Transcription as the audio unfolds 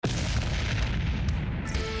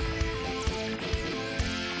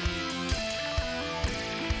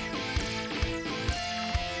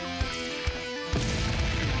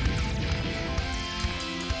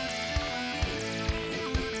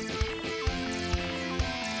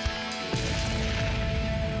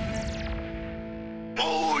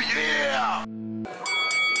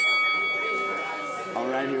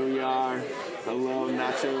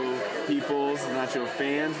Nacho peoples, Nacho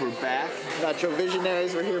fans, we're back. Nacho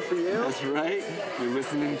visionaries, we're here for you. That's right. You're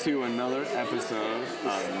listening to another episode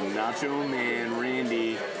of Nacho Man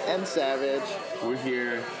Randy and Savage. We're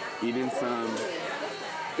here eating some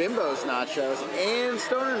Bimbo's nachos and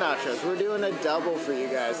Stoner nachos. We're doing a double for you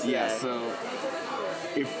guys today. Yeah, so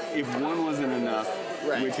if one wasn't enough,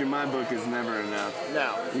 right, which in my book is never enough,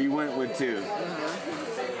 no, we went with two.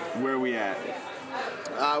 Mm-hmm. Where are we at?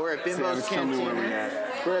 We're at Bimbo's Cantina. Where we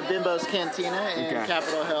at. We're at Bimbo's Cantina in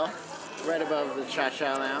Capitol Hill, right above the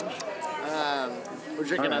Cha-Cha Lounge. We're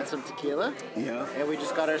drinking on some tequila. Yeah. And we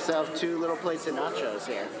just got ourselves 2 little plates of nachos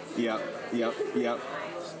here. Yep.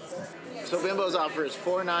 So Bimbo's offers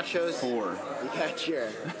 4 nachos. 4. You got your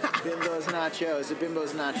Bimbo's nachos. The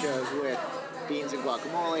Bimbo's nachos with beans and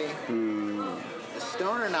guacamole. The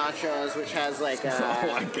Stoner nachos, which has like a... oh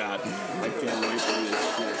my god. I can't wait for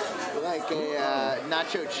this shit. Like a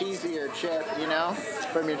nacho cheesy or chip, you know,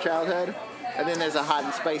 from your childhood. And then there's a hot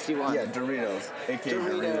and spicy one. Yeah, Doritos. A.k.a.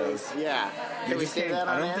 Doritos. Yeah. Can we say that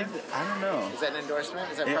on air? I don't know. Is that an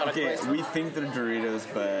endorsement? Is that product placement? We think they're Doritos,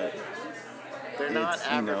 but... They're not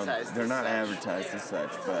advertised. They're not advertised as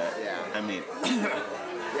such, but... Yeah. I mean...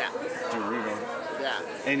 yeah. Dorito. Yeah.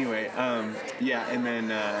 Anyway, yeah, and then,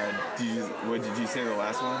 what did you say the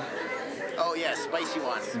last one? Oh, yeah, spicy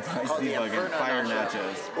one. Spicy fucking fire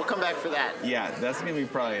nachos. We'll come back for that. Yeah, that's going to be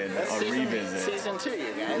probably a revisit. Season 2,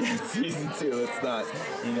 you guys. Season 2, let's not,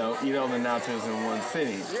 eat all the nachos in one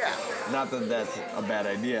sitting. Yeah. Not that that's a bad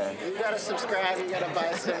idea. You got to subscribe, you got to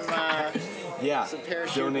buy some, some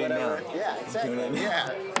parachute, donate whatever. now. Yeah, exactly. Donate yeah.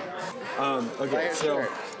 Okay, so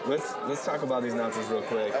let's talk about these nachos real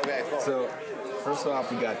quick. Okay, cool. So, first off,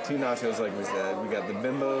 we got 2 nachos, like we said. We got the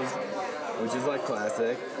Bimbos, which is like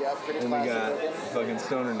classic. Yeah, pretty and classic. We got fucking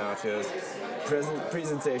Stoner nachos.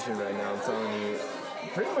 Presentation right now, I'm telling you,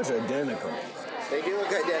 pretty much identical. They do look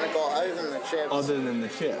identical, other than the chips. Other than the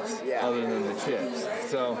chips. Yeah. Other than the chips.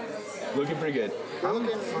 So, looking pretty good. They're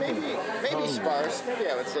looking maybe sparse. Maybe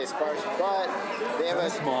I would say sparse, but they have a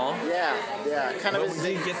small. Yeah, kind of. But we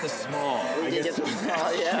did get the small. We did get the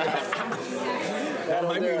small. Yeah. That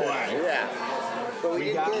might be why. Yeah. But we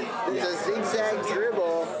did get there's a zigzag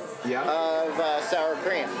dribble of sour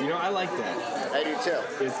cream. You know, I like that. I do too.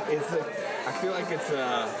 I feel like it's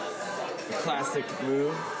a classic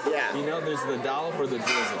move. Yeah. You know, there's the dollop or the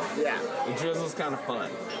drizzle. Yeah. The drizzle's kind of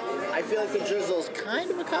fun. I feel like the drizzle's kind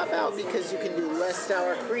of a cop-out because you can do less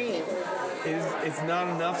sour cream. It's not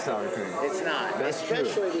enough sour cream. It's not. That's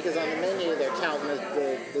Especially true. because on the menu they're touting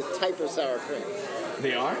the type of sour cream.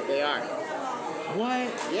 They are? They are.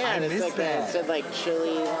 What? Yeah, I missed that. It said like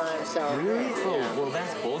chili, lime, sour cream. Really? Oh, yeah. well,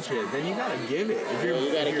 that's bullshit. Then you gotta give it. If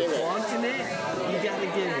you're flaunting it, you gotta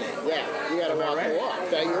give it. Yeah, you gotta walk the walk.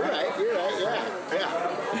 Yeah, you're right. Yeah.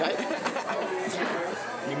 Right?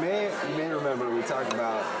 You may remember we talked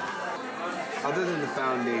about, other than the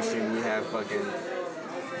foundation, we have fucking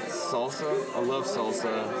salsa. I love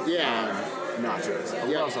salsa. Yeah. Nachos. I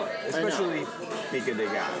love salsa. Especially pico de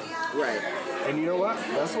gallo. Right. And you know what?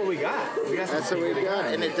 That's what we got. That's what we got.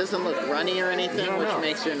 And it doesn't look runny or anything, which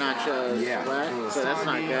makes your nachos wet. So that's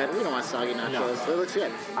not good. We don't want soggy nachos. No. So it looks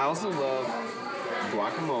good. I also love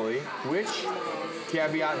guacamole, which,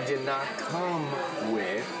 caveat, did not come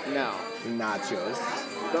with nachos.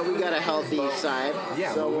 But we got a healthy side.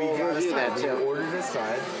 Yeah, so we got review that too. We ordered a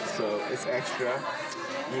side, so it's extra.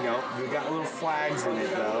 You know, we got little flags in it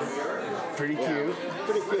though. Pretty cute.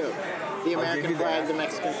 Pretty cute. The American flag, the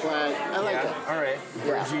Mexican flag. I like it. All right.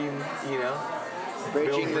 Bridging,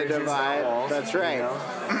 bridging the divide. Walls, that's right.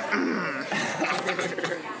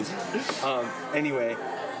 Anyway,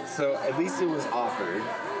 so at least it was offered.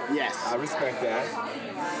 Yes. I respect that.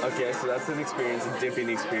 Okay, so that's an experience, a dipping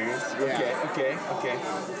experience. Yeah. Okay.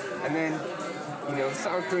 And then, the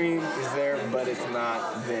sour cream is there, but it's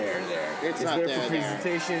not there. It's not there for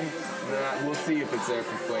presentation. We'll see if it's there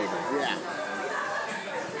for flavor. Yeah.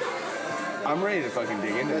 I'm ready to fucking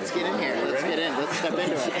dig into this. Let's get in here. Let's get in. Let's step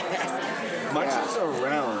into it. My chips are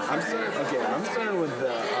round. I'm starting with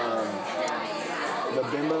the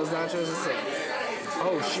Bimbo's nachos.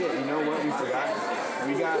 Oh shit! You know what? We forgot.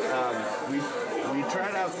 We got we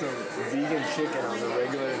tried out some vegan chicken on the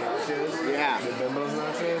regular nachos. Yeah. The Bimbo's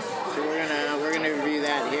nachos. So we're gonna review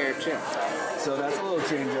that here too. So that's a little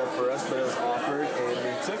change up for us, but it was offered and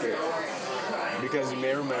we took it because you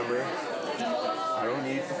may remember, I don't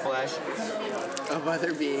eat the flesh of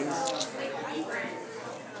other beings.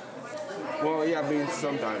 Well, yeah, beans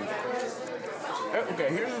sometimes. Okay,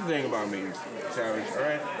 here's the thing about beans, Savage. All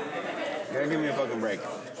right, you gotta give me a fucking break.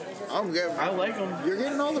 I'm good. I like them. You're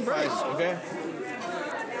getting all the breaks. Okay.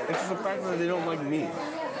 It's just the fact that they don't like me.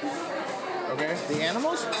 Okay? The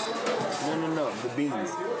animals? No. The beans.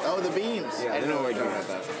 Oh, the beans. Yeah, I they didn't know know what what we're you're talking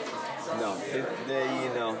talking about. No, they,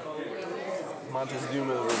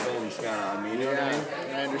 Montezuma's revenge kind of on me. You know what I mean?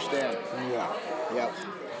 I understand. Yeah. Yep.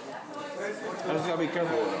 I just gotta be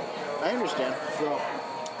careful with them. I understand. So,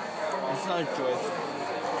 it's not a choice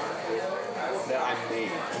that I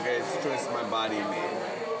made. Okay, it's a choice my body made.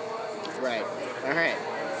 Right. All right.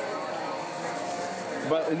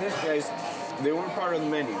 But in this case, they weren't part of the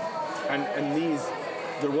menu. And these,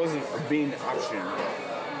 there wasn't a bean option.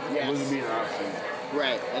 Yes. It wasn't a bean option.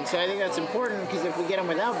 Right. And so I think that's important because if we get them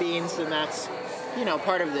without beans, then that's,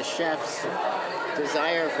 part of the chef's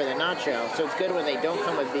desire for the nacho. So it's good when they don't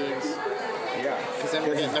come with beans Yeah. because then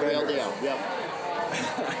we're getting the real better. deal. Yep.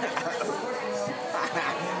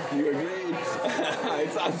 You agreed.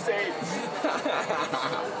 It's on tape.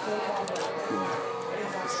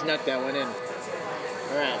 Snuck that one in.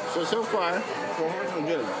 All right. So far, So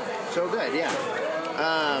good. so good. Yeah.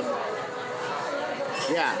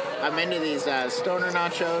 Yeah. I'm into these stoner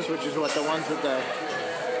nachos, which is what the ones with the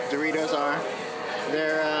Doritos are.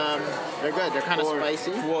 They're good. They're kind of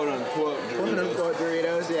spicy. Quote unquote Doritos. Quote unquote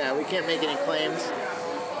Doritos. Yeah. We can't make any claims.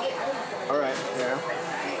 All right. Yeah.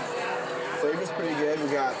 Flavor's pretty good. We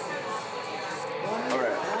got. All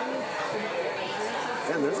right.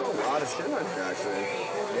 Man, there's a lot of shit on here actually.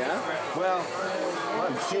 Yeah. Well, a lot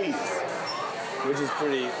of cheese, which is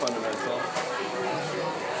pretty fundamental.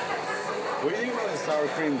 What do you think about the sour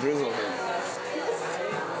cream drizzle here?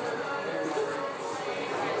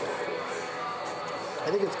 I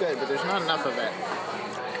think it's good, but there's not enough of it.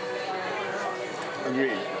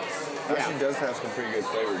 Agreed. Yeah. Actually does have some pretty good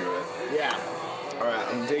flavor to it. Yeah. All right,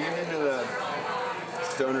 I'm digging into the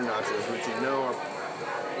stoner nachos, which I'm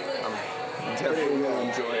definitely gonna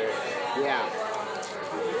enjoy it. Yeah.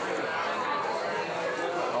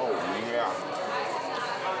 Oh yeah.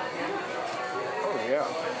 Oh yeah.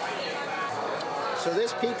 So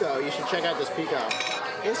this pico, you should check out this pico.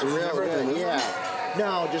 It's real different than good. this Yeah.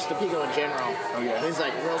 No, just the pico in general. Okay. It's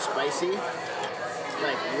like real spicy,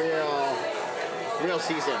 like real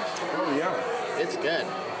seasoned. Oh yeah. It's good.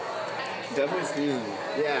 Definitely seasoned.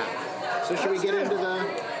 Yeah. So should we get into the?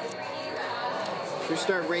 Should we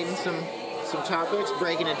start rating some topics,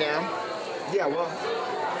 breaking it down? Yeah, well.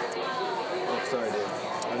 Oh, sorry, dude.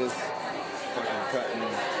 I just fucking cutting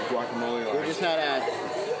guacamole. We just had a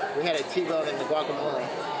T-bone in the guacamole.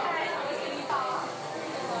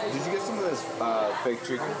 Did you get some of this fake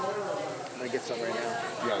chicken? I'm gonna get some right now.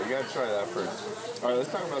 Yeah, you gotta try that first. All right,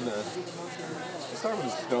 let's talk about the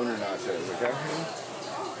stoner nachos, okay?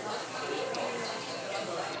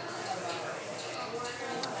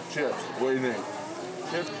 Chips. What do you think?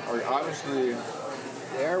 Chips are obviously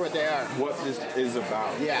They are what they are. what this is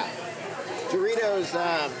about. Yeah. Doritos,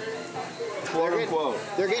 Quote unquote.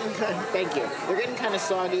 they're getting kind of, thank you. They're getting kind of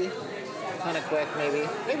soggy, kind of quick, maybe.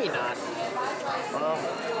 Maybe not.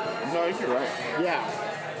 No, you're right. Yeah.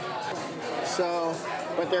 So,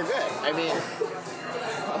 but they're good. I mean,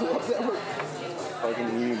 I love that we're fucking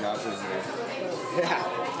eating nachos here. yeah.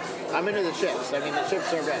 I'm into the chips. I mean, the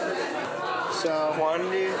chips are good. So,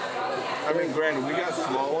 Quantity, I mean, granted, we got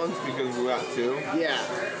small ones because we got two, yeah.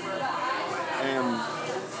 and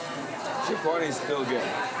chip quantity is still good. I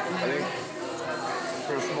think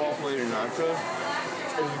for a small plate of nachos,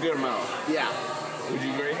 it's a good amount. Yeah. Would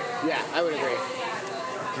you agree? Yeah, I would agree.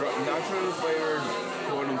 Nacho flavored,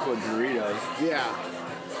 quote unquote, Doritos. Yeah.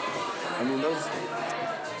 I mean, those,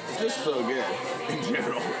 it's just so good in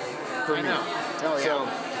general. For I me. know. Oh, yeah. So,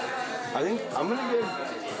 I think I'm gonna give,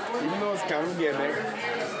 even though it's kind of a gimmick,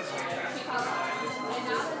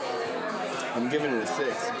 I'm giving it a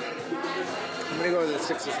 6. I'm going to go with a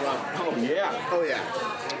 6 as well. Oh, yeah. Oh, yeah.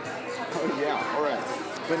 Oh, yeah. All right.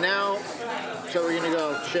 But now, so we're going to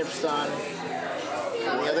go chips on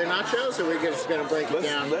the other nachos, or we're just going to break it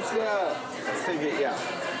down? Let's take it, yeah.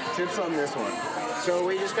 Chips on this one. So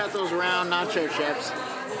we just got those round nacho chips.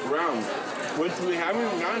 Round. Which we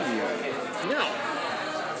haven't gotten yet. No.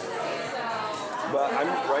 But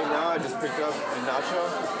right now I just picked up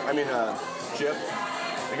a chip.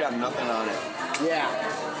 They got nothing on it. Yeah.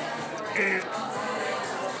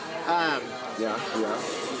 Yeah.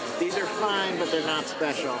 These are fine, but they're not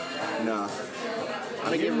special. No. I'm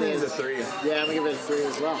gonna give these these a 3. Yeah, I'm gonna give it a 3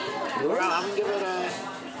 as well. Really? I'm gonna give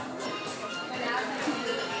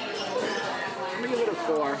it a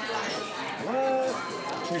 4. What?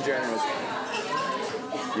 Too generous.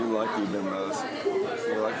 You lucky bimbos.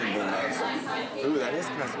 You're lucky bimbos. Ooh, that is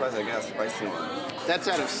kind of spicy. I got a spicy one. That's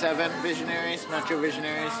out of 7 visionaries, nacho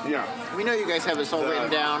visionaries. Yeah. We know you guys have this all written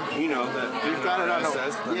down. You know, that You've got it on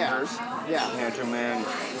SS, a the yeah. nurse. Yeah. Nacho Man,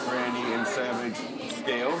 Randy, and Savage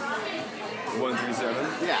scale.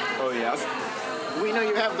 137? Yeah. Oh, yeah. We know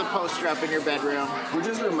you have the poster up in your bedroom. We're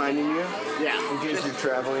just reminding you, Yeah. in case you're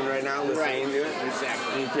traveling right now, listening to it.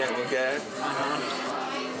 Exactly. You can't look at it. Uh-huh.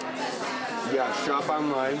 Yeah, shop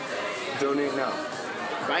online, donate now.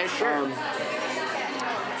 Buy a shirt.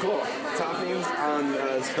 Cool. Toppings on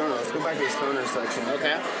Stoner. Let's go back to the Stoner section.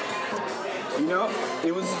 Okay. You know,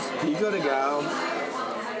 it was pico de gallo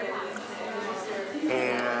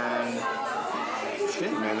and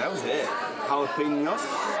shit, man, that was it. Jalapenos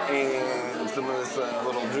and some of this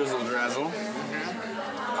little drizzle drazzle.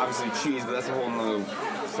 Obviously cheese, but that's a whole nother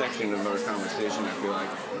section of our conversation, I feel like.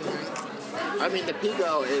 I mean, the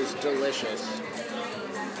pico is delicious.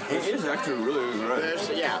 It is actually really good.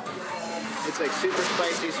 Yeah. It's like super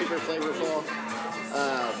spicy, super flavorful.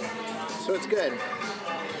 So it's good.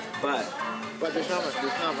 But there's not much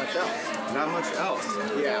else. not much else.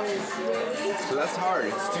 Yeah. So that's hard.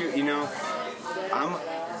 It's too, you know,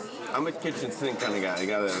 I'm a kitchen sink kind of guy. I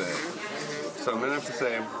gotta admit. So I'm gonna have to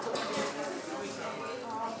say,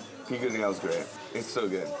 pico de gallo's great. It's so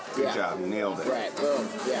good. Good job. Nailed it. Right. Boom.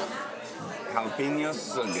 Yeah. Jalapenos,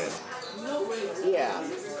 so good. Yeah.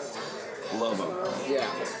 Love them. Yeah.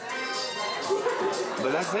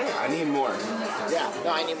 But that's it. I need more. Yeah.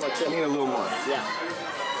 No, I need more I too. need a little more. Yeah.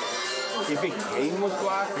 If it came with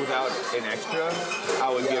guac without an extra, I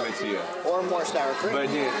would give it to you. Or more sour cream. But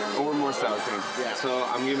it didn't. Or more sour cream. Yeah. So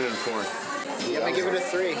I'm giving it a 4. I'm gonna give it a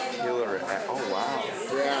 3. Oh, wow.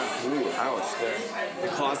 Yeah. Ooh, ouch. The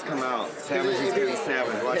claws come out. Savage is getting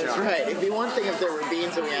savage. Watch That's out. right. It'd be one thing if there were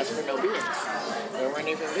beans and we asked for no beans. There weren't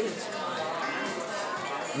even beans.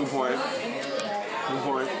 Good point. Good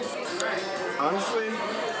point. Honestly,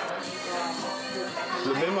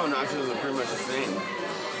 the bimbo nachos are pretty much the same.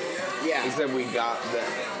 Yeah. Except we got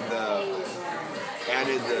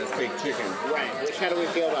added the fake chicken. Right. How do we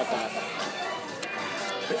feel about that?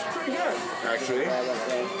 It's pretty good, actually.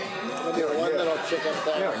 Maybe one little chicken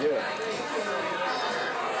thing. Yeah.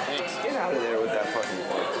 Thanks. Get out of there with that fucking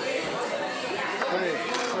fork.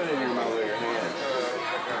 Put it in your mouth with your hand.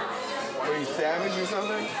 Are you savage or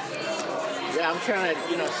something? Yeah, I'm trying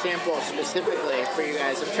to, sample specifically for you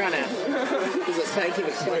guys. I'm trying to use a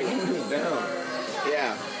scientific study. Down.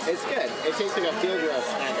 Yeah, it's good. It tastes like a field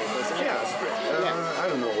roast kind of, doesn't it? Yeah, it's pretty, I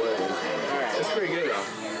don't know what it is. All right. It's pretty good though.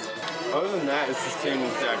 Other than that, it's the same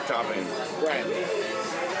exact topping. Right.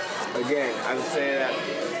 Again, I would say that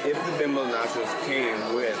if the bimbo nachos came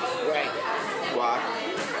with guac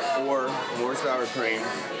or more sour cream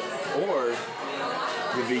or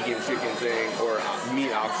the vegan chicken thing or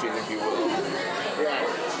meat option, if you will,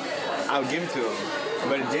 I would give it to them.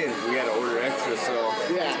 But it didn't. We had to order extra, so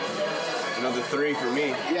another 3 for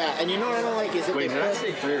me. Yeah, and you know what I don't like is Wait, did I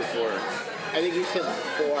say 3 or 4? I think you said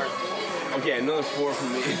 4. Okay, another 4 for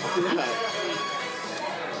me. Yeah.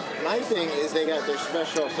 My thing is they got their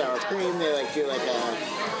special sour cream. They do like a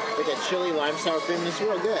chili lime sour cream. It's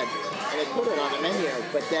real good, and they put it on the menu.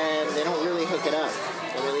 But then they don't really hook it up.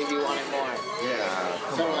 They leave you wanting more. Yeah,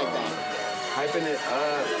 Something like that. Hyping it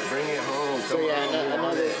up, bring it home. So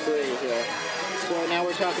another 3 here. So now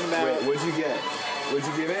we're talking about. Wait, what'd you get? What'd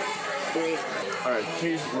you give it? 3. All right,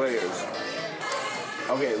 cheese layers.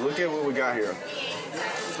 Okay, look at what we got here.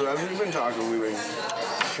 So as we've been talking, we've been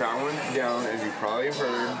chowing down, as you probably have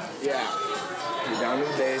heard. Yeah. We're down to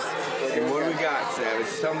the base. And what do we got, Savage?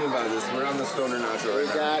 Tell me about this. We're on the Stoner Nacho right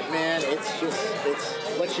now. Man, it's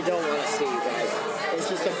what you don't want to see, guys. It's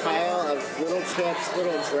just a pile of little chips,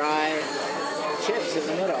 little dry chips in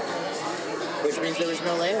the middle, which means there was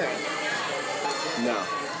no layering.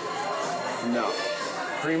 No.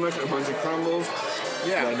 Pretty much a bunch of crumbles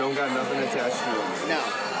that don't got nothing attached to them. No.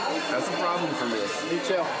 That's a problem for me. Me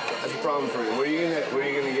too. That's a problem for me. What are you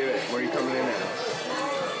gonna give it? Where are you coming in at?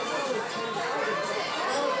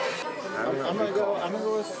 I'm gonna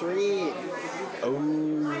go with 3. Oh,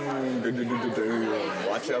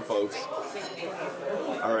 watch out, folks.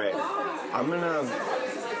 All right, I'm gonna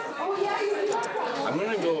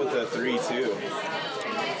go with the 3 too.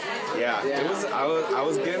 Yeah. It was. I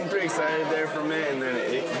was getting pretty excited there for a minute, and then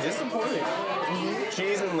it disappointed.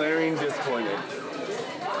 Cheese and layering disappointed.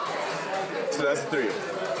 So that's 3.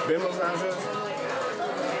 Bimbo's nachos.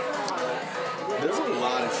 There's a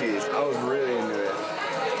lot of cheese. I was really into it.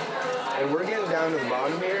 And we're getting down to the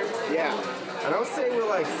bottom here. Yeah. And I would say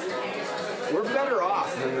we're better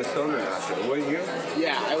off than the Stoner Nacho, wouldn't you?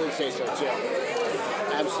 Yeah, I would say so too.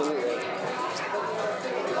 Absolutely.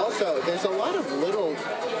 Also, there's a lot of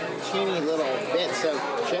teeny little bits of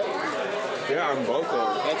chip. Yeah, on both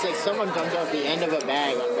of them. It's like someone dumped out the end of a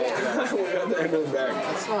bag on both of them. We got the end of the bag.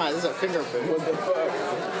 That's not. This is a finger food. What the fuck?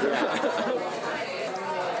 Yeah.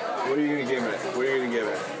 What are you gonna give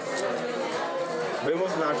it?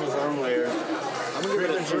 Bimbo's nachos on layer. I'm gonna give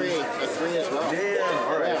it a 3. A 3 as well. Damn,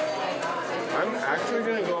 alright. Yeah. I'm actually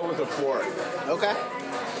gonna go with a 4. Okay.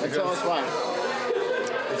 Let's tell us why.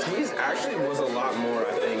 The cheese actually was a lot more,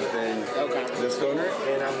 I think, than the stoner.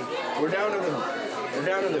 And we're down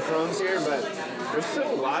to the crumbs here, but there's still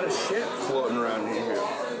a lot of shit floating around in here.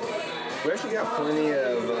 We actually got plenty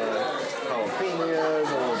of jalapenos,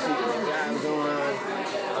 a little pico de gallo going on.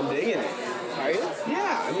 I'm digging it. Are you?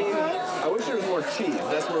 Yeah, I mean, I wish there was more cheese.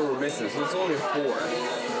 That's what we're missing. So it's only a 4.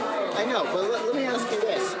 I know, but let me ask you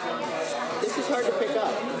this. This is hard to pick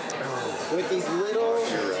up. With these little,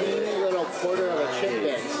 teeny little quarter of a chip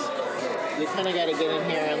bits, you kind of got to get in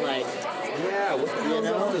here and like, yeah, what the hell is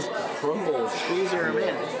all this crumble? Squeezer them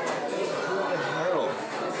in. What the hell?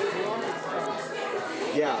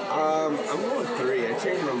 Yeah, I'm going 3. I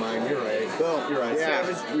changed my mind. You're right. Boom. You're right. Yeah.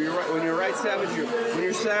 Savage. You're right. When you're right, savage. When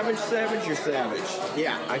you're savage, you're savage.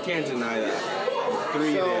 Yeah. I can't deny that.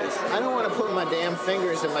 3 So, it is. I don't want to put my damn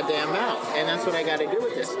fingers in my damn mouth, and that's what I got to do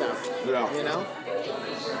with this stuff. Yeah. You know?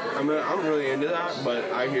 I'm really into that, but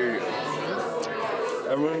I hear you.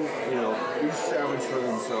 Everyone, each savage for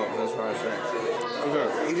themselves. That's what I say. Okay.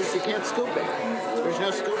 You can't scoop it. There's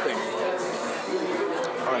no scooping.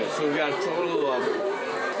 All right. So we got a total of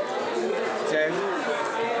 10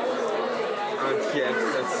 on chips.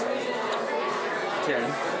 That's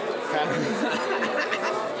 10.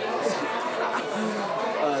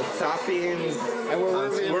 Toppings. And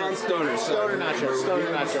We're on stoner. Stoner nachos.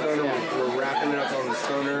 Stoner nachos. Yeah. We're wrapping it up on the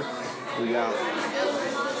stoner. We got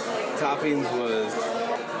toppings was,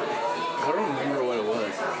 I don't remember what it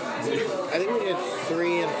was. I think we did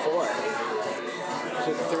 3 and 4. So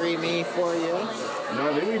 3 me, 4 you. No,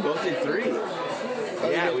 I think we both did 3. Oh,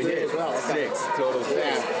 Yeah, we 3 did. as well. Okay. 6 total. 6.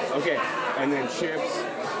 Yeah. Okay, and then chips,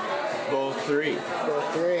 both 3.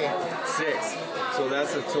 Both 3. 6. So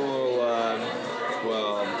that's a total.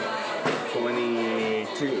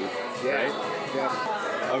 22. Right?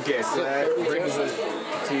 Yeah. Okay, so that brings us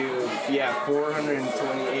to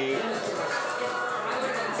 428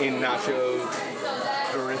 in nacho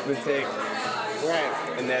arithmetic, Right.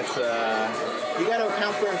 and that's You got to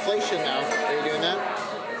account for inflation now. Are you doing that?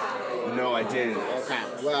 no, I didn't. Okay.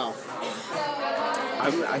 Well.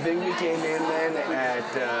 I think we came in then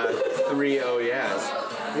at 3 yes.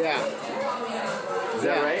 Yeah. Is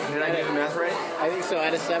that right? Did I do the math right? I think so.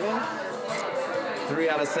 Out of 7. 3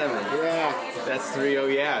 out of 7. Yeah. That's 3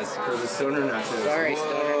 yes for the stoner nachos. Sorry,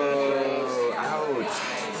 Whoa, ouch.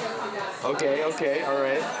 Okay, all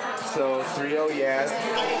right. So 3 yes.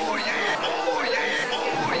 Oh yeah, oh yeah,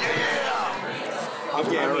 oh yeah.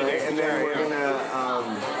 Okay, all right. And then we're gonna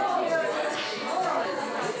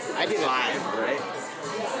I did 5, right?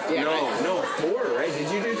 Yeah. No, 4, right? Did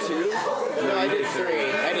you do 2? No, I did 3.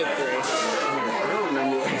 I did 3. I don't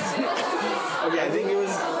remember. Okay, I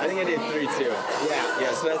think I did 3 too. Yeah.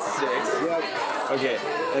 Yeah, so that's 6. Yep. Okay,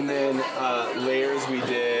 and then layers we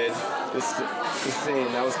did the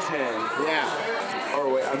same. That was 10. Yeah.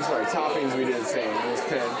 Or wait, I'm sorry. Toppings we did the same. It was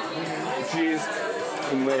 10. Cheese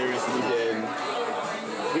and layers we did.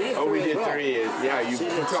 We did 3. Yeah, you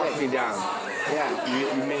talked me down. Yeah.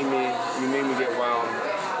 You made me get wild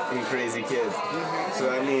and crazy kids. So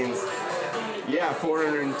that means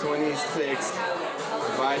 426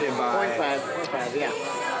 divided by 0.5, yeah.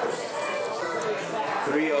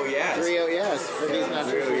 3 yes. 3 yes for these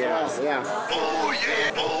nachos. 3 yes. Yeah. Oh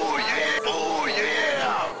yeah, oh yeah, oh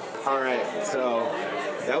yeah. All right, so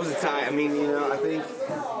that was a tie. I mean, I think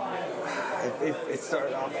it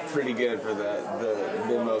started off pretty good for the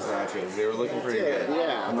Bimbo's nachos. They were looking pretty good.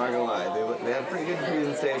 Yeah. I'm not gonna lie. They had a pretty good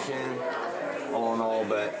presentation, all in all,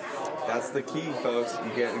 but that's the key, folks.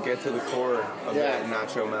 You get to the core of that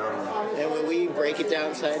nacho mountain. And when we break it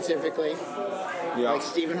down scientifically, like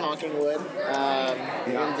Stephen Hawking would,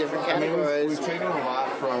 in different categories. I mean, we've taken a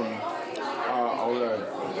lot from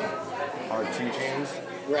our teachings.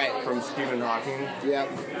 Right. From Stephen Hawking. Yeah.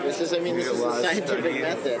 This is a scientific studying.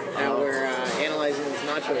 method. How we're analyzing these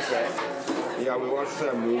nachos, right? Yeah, we watched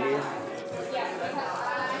that movie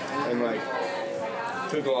and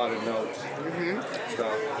took a lot of notes. So,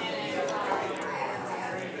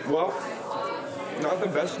 well, not the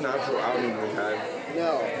best natural outing we had.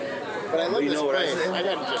 No. But I love You this know what I place. say? I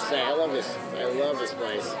gotta just say, I love this. I love this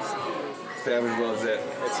place. Savage loves it.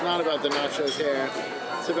 It's not about the nachos here.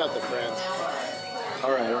 It's about the friends.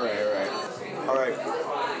 All right.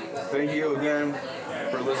 Thank you again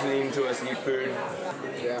for listening to us eat food.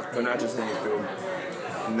 Yeah. But not just any food.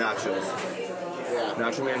 Nachos. Yeah.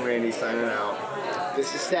 Nacho Man Randy signing out.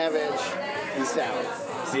 This is Savage. Peace out.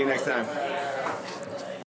 See you next time.